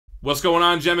What's going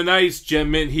on, Geminites?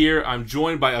 Gem Mint here. I'm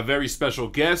joined by a very special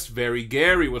guest, Very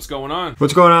Gary. What's going on?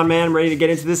 What's going on, man? I'm ready to get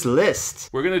into this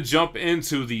list. We're going to jump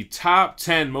into the top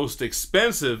 10 most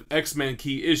expensive X-Men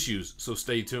key issues, so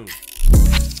stay tuned.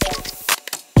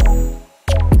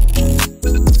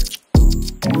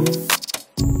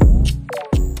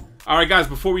 Alright guys,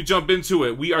 before we jump into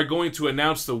it, we are going to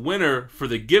announce the winner for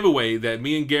the giveaway that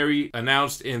me and Gary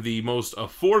announced in the most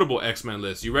affordable X-Men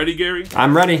list. You ready, Gary?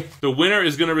 I'm ready. The winner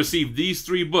is going to receive these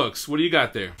 3 books. What do you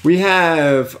got there? We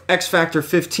have X-Factor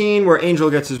 15, where Angel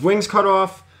gets his wings cut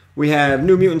off. We have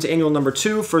New Mutants Annual number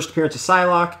 2, first appearance of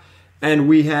Psylocke. And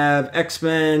we have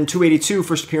X-Men 282,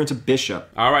 first appearance of Bishop.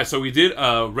 Alright, so we did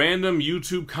a random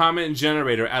YouTube comment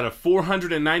generator. Out of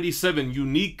 497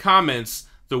 unique comments,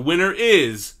 the winner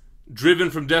is Driven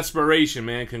from Desperation,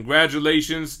 man.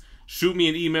 Congratulations. Shoot me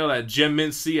an email at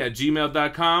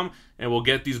GemMintC@gmail.com and we'll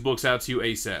get these books out to you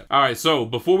ASAP. Alright, so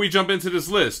before we jump into this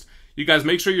list, you guys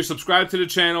make sure you're subscribed to the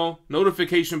channel,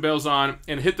 notification bells on,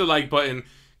 and hit the like button.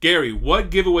 Gary, what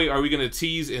giveaway are we going to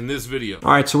tease in this video?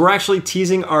 Alright, so we're actually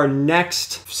teasing our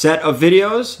next set of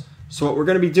videos. So what we're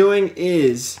going to be doing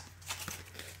is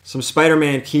some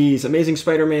Spider-Man keys. Amazing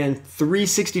Spider-Man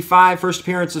 365, first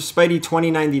appearance of Spidey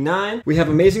 2099. We have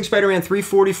Amazing Spider-Man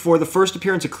 344, the first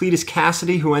appearance of Cletus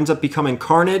Cassidy, who ends up becoming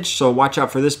Carnage, so watch out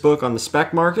for this book on the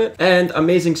spec market. And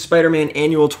Amazing Spider-Man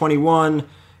Annual 21,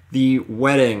 The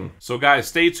Wedding. So guys,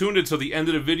 stay tuned until the end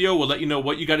of the video. We'll let you know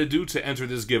what you got to do to enter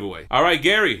this giveaway. Alright,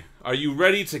 Gary, are you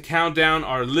ready to count down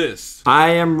our list? I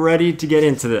am ready to get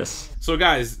into this. So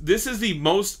guys, this is the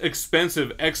most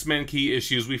expensive X-Men key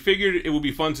issues. We figured it would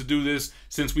be fun to do this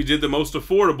since we did the most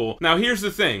affordable. Now here's the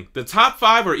thing, the top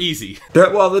 5 are easy.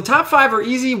 Well, the top 5 are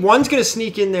easy. One's gonna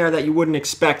sneak in there that you wouldn't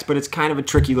expect, but it's kind of a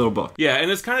tricky little book. Yeah,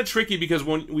 and it's kind of tricky because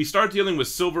when we start dealing with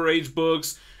Silver Age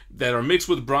books that are mixed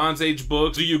with Bronze Age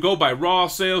books, do you go by raw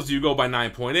sales? Do you go by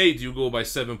 9.8? Do you go by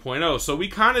 7.0? So we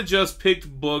kind of just picked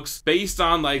books based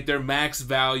on like their max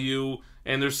value,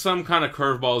 and there's some kind of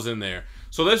curveballs in there.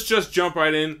 So let's just jump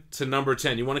right in to number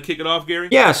 10. You want to kick it off, Gary?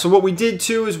 Yeah, so what we did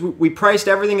too is we priced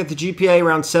everything at the GPA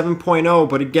around 7.0,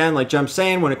 but again, like Jem's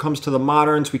saying, when it comes to the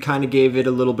moderns, we kind of gave it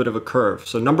a little bit of a curve.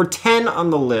 So number 10 on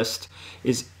the list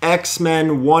is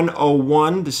X-Men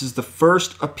 101. This is the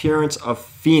first appearance of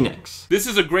Phoenix. This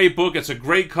is a great book. It's a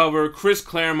great cover. Chris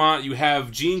Claremont, you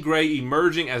have Jean Grey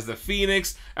emerging as the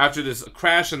Phoenix after this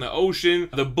crash in the ocean.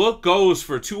 The book goes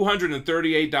for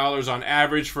 $238 on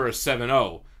average for a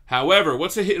 7.0. However,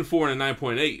 what's it hitting for in a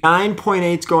 9.8?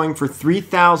 9.8 is going for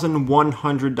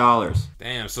 $3,100.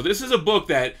 Damn, so this is a book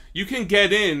that you can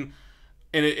get in,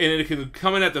 and it can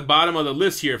come in at the bottom of the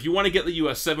list here if you want to get you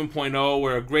a 7.0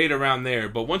 or a grade around there.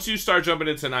 But once you start jumping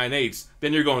into 9.8s,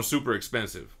 then you're going super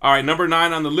expensive. All right, number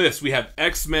 9 on the list, we have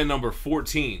X-Men number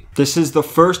 14. This is the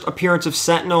first appearance of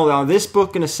Sentinel. Now, this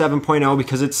book in a 7.0,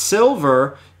 because it's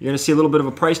silver, you're going to see a little bit of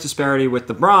a price disparity with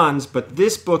the bronze, but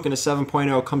this book in a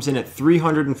 7.0 comes in at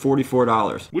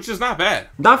 $344. Which is not bad.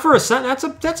 Not for a Sentinel.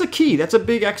 That's a key. That's a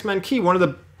big X-Men key. One of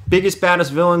the biggest,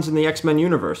 baddest villains in the X-Men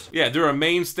universe. Yeah, they're a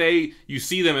mainstay. You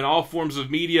see them in all forms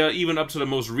of media, even up to the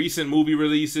most recent movie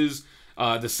releases.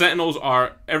 The Sentinels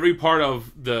are every part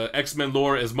of the X-Men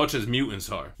lore as much as mutants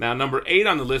are. Now, number 8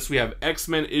 on the list, we have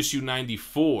X-Men issue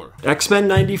 94. X-Men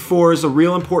 94 is a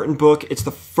real important book. It's the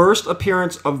first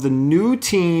appearance of the new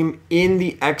team in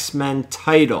the X-Men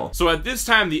title. So at this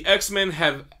time, the X-Men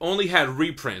have only had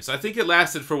reprints. I think it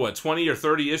lasted for, what, 20 or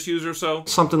 30 issues or so?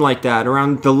 Something like that,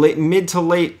 around the mid to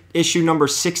late issue number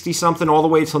 60-something, all the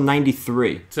way till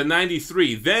 93. To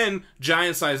 93. Then,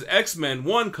 Giant Size X-Men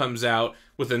 1 comes out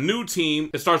with a new team.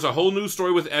 It starts a whole new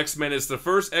story with X-Men. It's the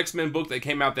first X-Men book that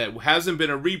came out that hasn't been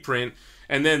a reprint.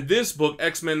 And then this book,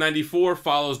 X-Men 94,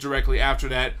 follows directly after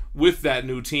that with that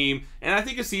new team. And I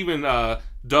think it's even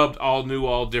dubbed All New,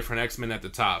 All Different X-Men at the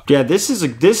top. Yeah, this is a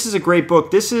great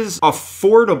book. This is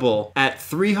affordable at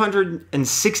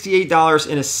 $368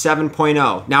 in a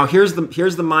 7.0. Now here's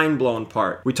the mind-blowing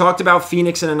part. We talked about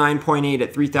Phoenix in a 9.8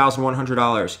 at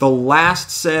 $3,100. The last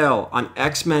sale on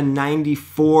X-Men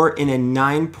 94 in a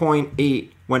 9.8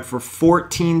 went for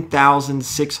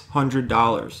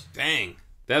 $14,600. Dang.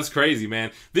 That's crazy,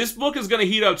 man. This book is going to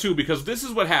heat up too, because this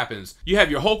is what happens. You have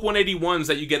your Hulk 181s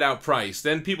that you get outpriced.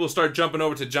 Then people start jumping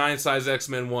over to Giant Size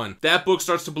X-Men 1. That book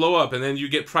starts to blow up, and then you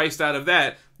get priced out of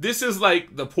that. This is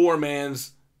like the poor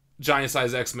man's Giant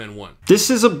Size X-Men 1. This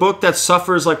is a book that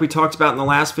suffers, like we talked about in the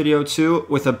last video too,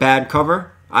 with a bad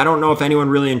cover. I don't know if anyone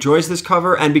really enjoys this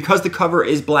cover, and because the cover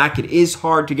is black, it is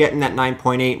hard to get in that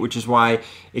 9.8, which is why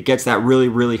it gets that really,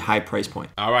 really high price point.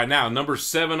 All right, now, number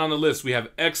 7 on the list, we have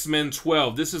X-Men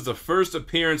 12. This is the first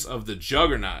appearance of the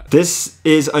Juggernaut. This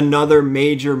is another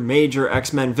major, major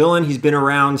X-Men villain. He's been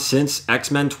around since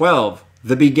X-Men 12,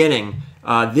 the beginning.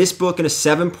 This book in a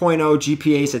 7.0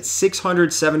 GPA is at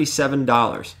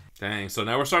 $677. Dang, so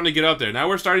now we're starting to get up there. Now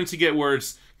we're starting to get where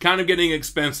it's kind of getting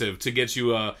expensive to get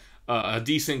you a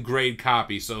decent grade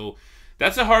copy. So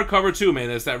that's a hardcover too, man.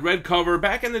 It's that red cover.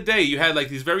 Back in the day, you had like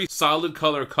these very solid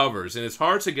color covers, and it's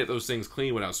hard to get those things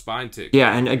clean without spine tick.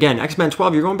 Yeah, and again, X-Men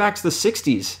 12, you're going back to the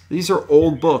 60s. These are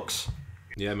old books.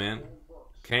 Yeah, man.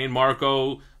 Kane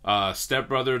Marco,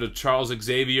 stepbrother to Charles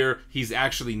Xavier. He's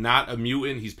actually not a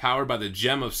mutant. He's powered by the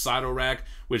gem of Cyttorak,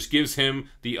 which gives him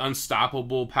the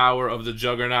unstoppable power of the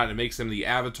Juggernaut. It makes him the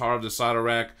avatar of the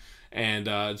Cyttorak, and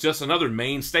just another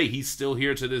mainstay. He's still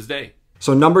here to this day.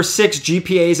 So number 6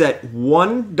 GPA is at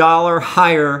 $1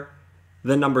 higher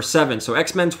than number 7. So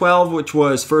X-Men 12, which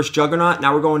was first Juggernaut.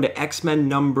 Now we're going to X-Men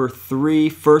number 3,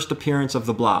 first appearance of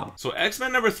the Blob. So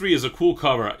X-Men number 3 is a cool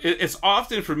cover. It's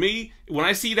often, for me, when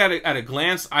I see that at a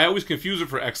glance, I always confuse it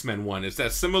for X-Men 1. It's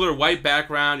that similar white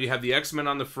background. You have the X-Men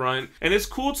on the front. And it's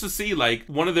cool to see, like,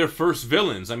 one of their first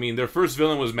villains. I mean, their first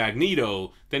villain was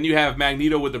Magneto. Then you have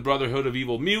Magneto with the Brotherhood of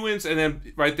Evil Mutants. And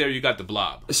then right there, you got the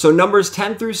Blob. So numbers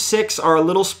 10 through 6 are a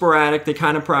little sporadic. They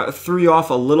kind of threw you off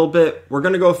a little bit. We're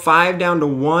going to go 5 down to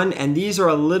 1. And these are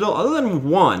a little, other than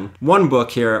one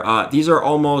book here, these are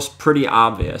almost pretty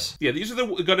obvious. Yeah, these are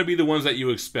going to be the ones that you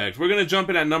expect. We're going to jump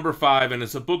in at number 5. And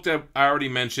it's a book that I already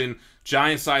mentioned,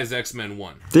 Giant Size X-Men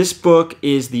 1. This book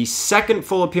is the second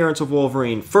full appearance of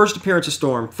Wolverine, first appearance of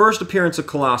Storm, first appearance of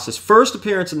Colossus, first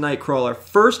appearance of Nightcrawler,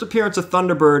 first appearance of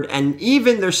Thunderbird, and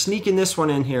even, they're sneaking this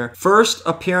one in here, first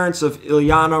appearance of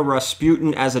Illyana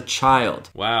Rasputin as a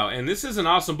child. Wow, and this is an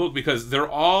awesome book because they're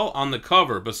all on the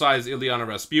cover, besides Illyana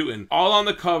Rasputin. All on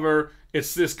the cover.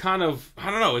 It's this kind of, I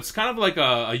don't know, it's kind of like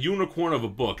a unicorn of a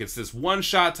book. It's this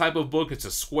one-shot type of book. It's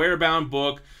a square-bound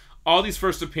book. All these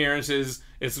first appearances.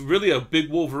 It's really a big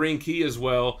Wolverine key as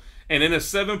well. And in a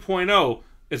 7.0,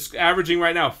 it's averaging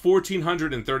right now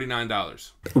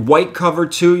 $1,439. White cover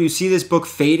too. You see this book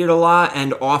faded a lot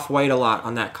and off-white a lot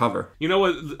on that cover. You know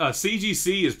what?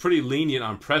 CGC is pretty lenient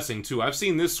on pressing too. I've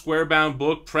seen this square-bound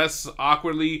book press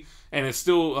awkwardly, and it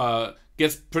still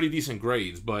gets pretty decent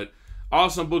grades. But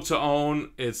awesome book to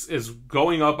own. It's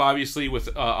going up, obviously,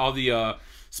 with all the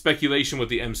speculation with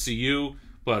the MCU.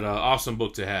 But awesome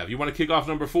book to have. You want to kick off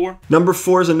number 4? Number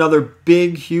 4 is another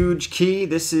big, huge key.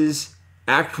 This is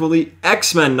actually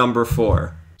X-Men number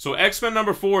 4. So X-Men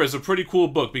number 4 is a pretty cool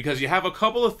book because you have a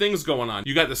couple of things going on.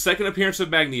 You got the second appearance of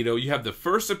Magneto. You have the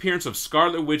first appearance of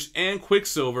Scarlet Witch and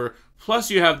Quicksilver. Plus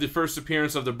you have the first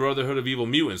appearance of the Brotherhood of Evil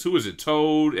Mutants. Who is it?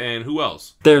 Toad and who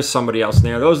else? There's somebody else in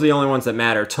there. Those are the only ones that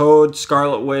matter. Toad,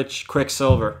 Scarlet Witch,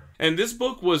 Quicksilver. And this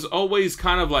book was always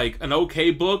kind of like an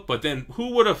okay book, but then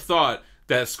who would have thought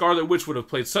that Scarlet Witch would have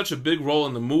played such a big role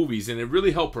in the movies, and it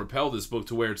really helped propel this book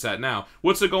to where it's at now.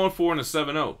 What's it going for in a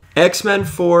 7.0? X-Men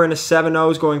 4 in a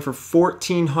 7.0 is going for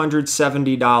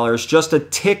 $1,470, just a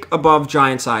tick above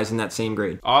Giant Size in that same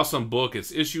grade. Awesome book.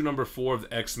 It's issue number 4 of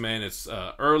the X-Men. It's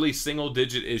early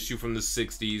single-digit issue from the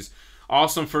 60s.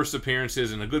 Awesome first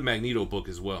appearances and a good Magneto book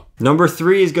as well. Number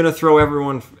 3 is going to throw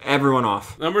everyone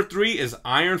off. Number 3 is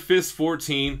Iron Fist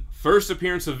 14, first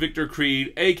appearance of Victor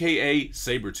Creed, a.k.a.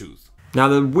 Sabretooth. Now,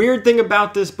 the weird thing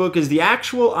about this book is the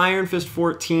actual Iron Fist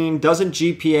 14 doesn't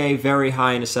GPA very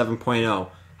high in a 7.0.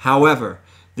 However,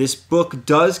 this book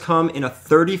does come in a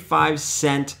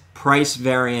 35-cent price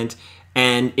variant,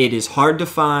 and it is hard to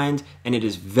find, and it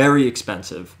is very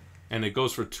expensive. And it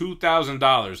goes for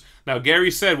 $2,000. Now,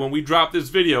 Gary said when we drop this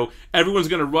video, everyone's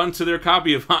going to run to their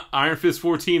copy of Iron Fist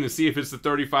 14 and see if it's the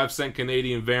 35-cent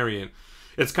Canadian variant.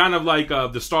 It's kind of like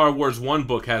the Star Wars 1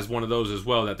 book has one of those as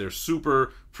well, that they're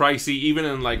super pricey, even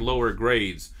in like lower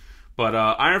grades. But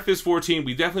Iron Fist 14,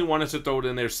 we definitely wanted to throw it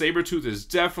in there. Sabretooth is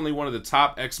definitely one of the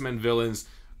top X-Men villains,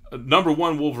 number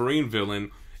 1 Wolverine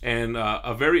villain, and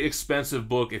a very expensive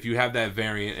book if you have that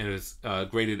variant and it's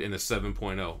graded in a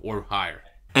 7.0 or higher.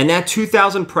 And that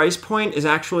 2,000 price point is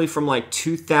actually from like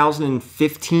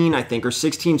 2015, I think, or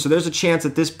 16. So there's a chance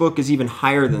that this book is even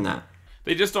higher than that.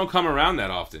 They just don't come around that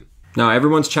often. No,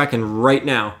 everyone's checking right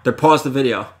now. They're paused the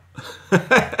video.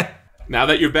 Now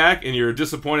that you're back and you're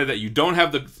disappointed that you don't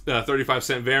have the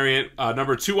 35-cent variant,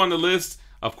 number 2 on the list,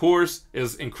 of course,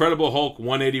 is Incredible Hulk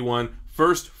 181,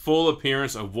 first full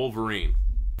appearance of Wolverine.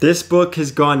 This book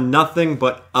has gone nothing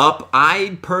but up.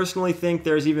 I personally think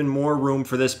there's even more room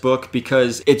for this book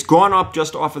because it's gone up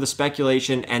just off of the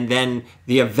speculation and then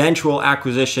the eventual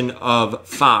acquisition of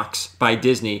Fox by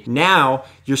Disney. Now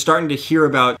you're starting to hear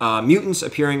about mutants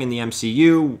appearing in the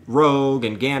MCU, Rogue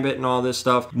and Gambit and all this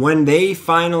stuff. When they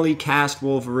finally cast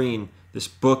Wolverine, this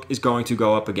book is going to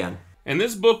go up again. And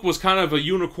this book was kind of a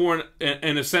unicorn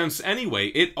in a sense anyway.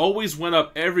 It always went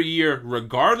up every year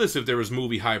regardless if there was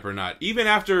movie hype or not. Even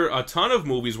after a ton of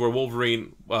movies where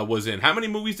Wolverine was in. How many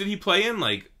movies did he play in?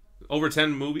 Like over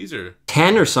 10 movies? Or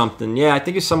 10 or something. Yeah, I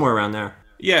think it's somewhere around there.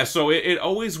 Yeah, so it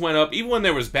always went up, even when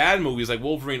there was bad movies like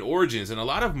Wolverine Origins. And a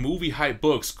lot of movie hype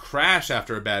books crash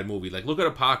after a bad movie. Like look at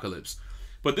Apocalypse.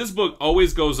 But this book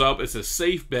always goes up. It's a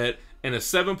safe bet. And a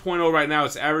 7.0 right now,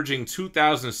 it's averaging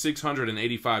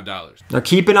 $2,685. Now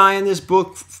keep an eye on this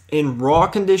book in raw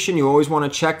condition. You always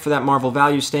want to check for that Marvel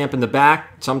value stamp in the back.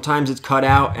 Sometimes it's cut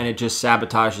out and it just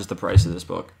sabotages the price of this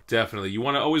book. Definitely. You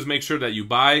want to always make sure that you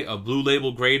buy a blue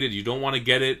label graded. You don't want to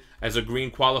get it as a green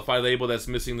qualified label that's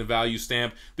missing the value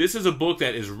stamp. This is a book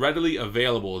that is readily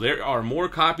available. There are more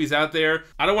copies out there.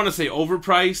 I don't want to say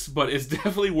overpriced, but it's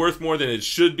definitely worth more than it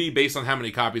should be based on how many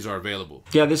copies are available.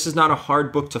 Yeah, this is not a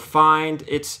hard book to find.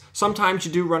 It's sometimes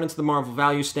you do run into the Marvel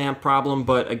value stamp problem,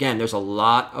 but again, there's a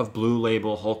lot of blue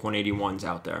label Hulk 181s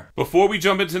out there. Before we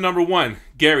jump into number one,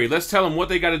 Gary, let's tell them what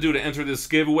they got to do to enter this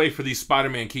giveaway for these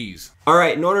Spider-Man keys. All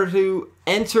right, in order to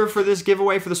enter for this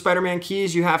giveaway for the Spider-Man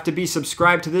keys, you have to be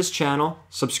subscribed to this channel,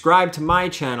 subscribe to my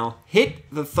channel,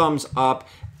 hit the thumbs up,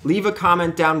 leave a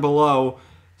comment down below,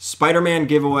 Spider-Man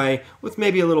giveaway, with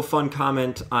maybe a little fun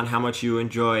comment on how much you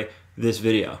enjoy this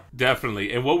video.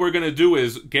 Definitely. And what we're going to do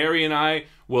is Gary and I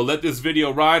will let this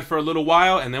video ride for a little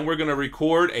while, and then we're going to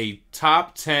record a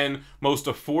top 10 most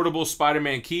affordable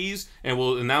Spider-Man keys, and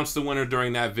we'll announce the winner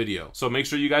during that video. So make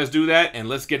sure you guys do that, and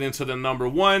let's get into the number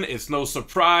one. It's no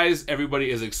surprise.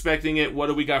 Everybody is expecting it. What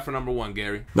do we got for number one,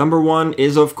 Gary? Number one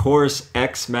is, of course,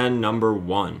 X-Men number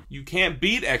one. You can't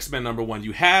beat X-Men number one.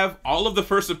 You have all of the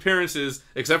first appearances,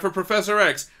 except for Professor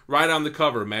X, right on the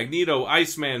cover. Magneto,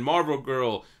 Iceman, Marvel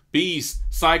Girl, Beast,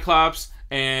 Cyclops,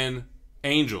 and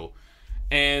Angel.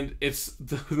 And it's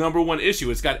the number one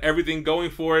issue. It's got everything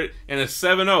going for it. And a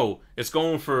 7.0, it's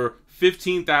going for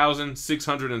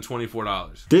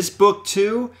 $15,624. This book,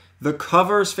 too, the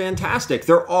cover is fantastic.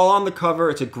 They're all on the cover.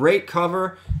 It's a great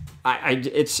cover.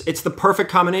 It's the perfect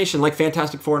combination, like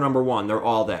Fantastic Four number one. They're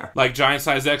all there. Like Giant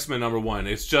Size X-Men number one.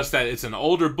 It's just that it's an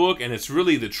older book, and it's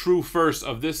really the true first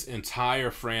of this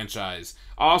entire franchise.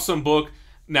 Awesome book.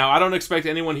 Now, I don't expect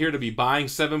anyone here to be buying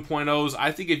 7.0s.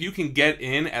 I think if you can get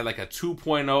in at like a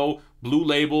 2.0 blue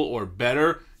label or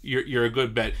better, you're a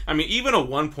good bet. I mean, even a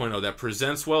 1.0 that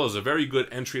presents well is a very good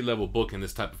entry-level book in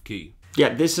this type of key.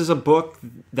 Yeah, this is a book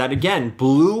that, again,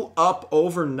 blew up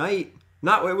overnight.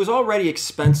 It was already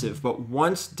expensive, but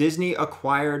once Disney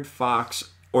acquired Fox,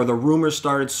 or the rumors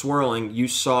started swirling, you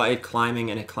saw it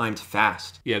climbing, and it climbed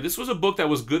fast. Yeah, this was a book that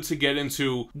was good to get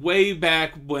into way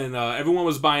back when everyone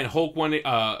was buying Hulk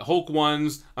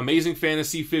 1s, Amazing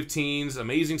Fantasy 15s,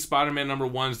 Amazing Spider-Man number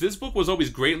 1s. This book was always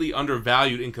greatly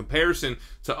undervalued in comparison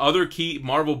to other key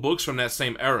Marvel books from that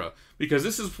same era. Because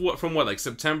this is from what, like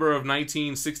September of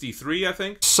 1963, I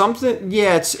think? Something,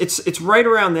 yeah, it's right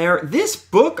around there. This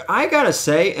book, I gotta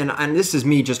say, and this is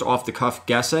me just off the cuff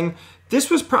guessing, this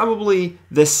was probably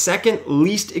the second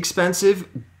least expensive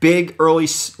big early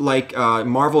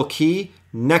Marvel key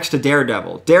next to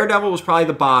Daredevil. Daredevil was probably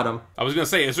the bottom. I was going to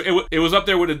say, it was up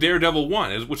there with a Daredevil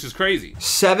 1, which is crazy.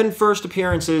 7 first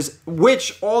appearances,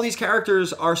 which all these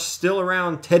characters are still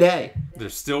around today. They're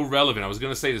still relevant. I was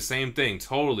going to say the same thing.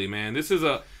 Totally, man. This is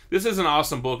an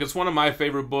awesome book. It's one of my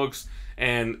favorite books,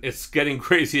 and it's getting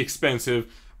crazy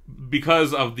expensive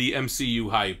because of the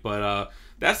MCU hype. But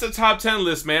that's the top 10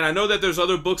 list, man. I know that there's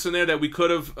other books in there that we could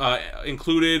have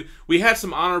included. We had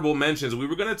some honorable mentions. We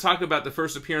were going to talk about the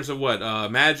first appearance of what?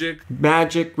 Magic?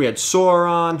 Magic. We had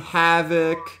Sauron,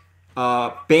 Havoc,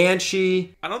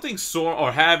 Banshee. I don't think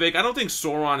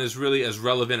Sauron is really as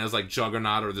relevant as like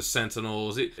Juggernaut or the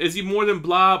Sentinels. Is he more than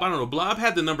Blob? I don't know. Blob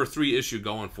had the number 3 issue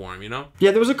going for him, you know?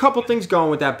 Yeah, there was a couple things going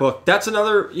with that book. That's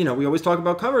another, we always talk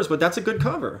about covers, but that's a good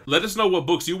cover. Let us know what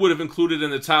books you would have included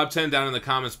in the top 10 down in the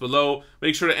comments below.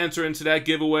 Make sure to enter into that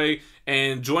giveaway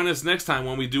and join us next time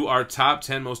when we do our top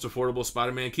 10 most affordable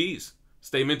Spider-Man keys.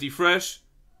 Stay minty fresh.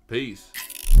 Peace.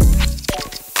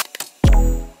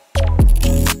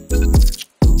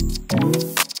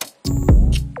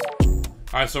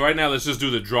 Alright, so right now let's just do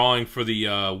the drawing for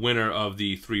the winner of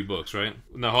the 3 books, right?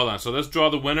 Now hold on, so let's draw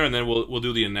the winner and then we'll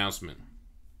do the announcement.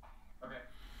 Okay.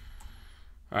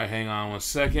 Alright, hang on one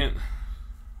second.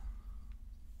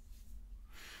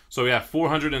 So we have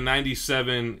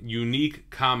 497 unique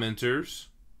commenters.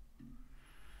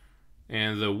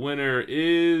 And the winner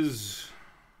is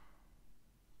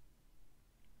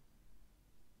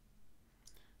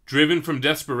Driven from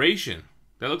Desperation.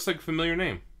 That looks like a familiar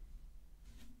name.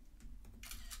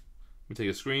 Let me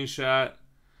take a screenshot.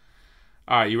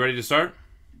 All right, you ready to start?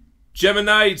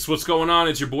 GemMint's, what's going on?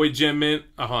 It's your boy Gem Mint.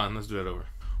 Oh, hold on, let's do that over.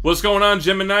 What's going on,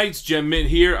 GemMint's? Gem Mint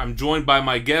here. I'm joined by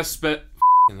my guest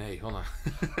hey, hold on.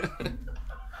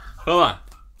 Hold on.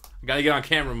 I gotta get on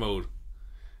camera mode.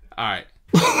 All right.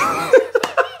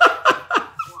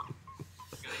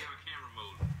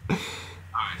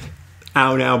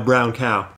 Ow now, brown cow.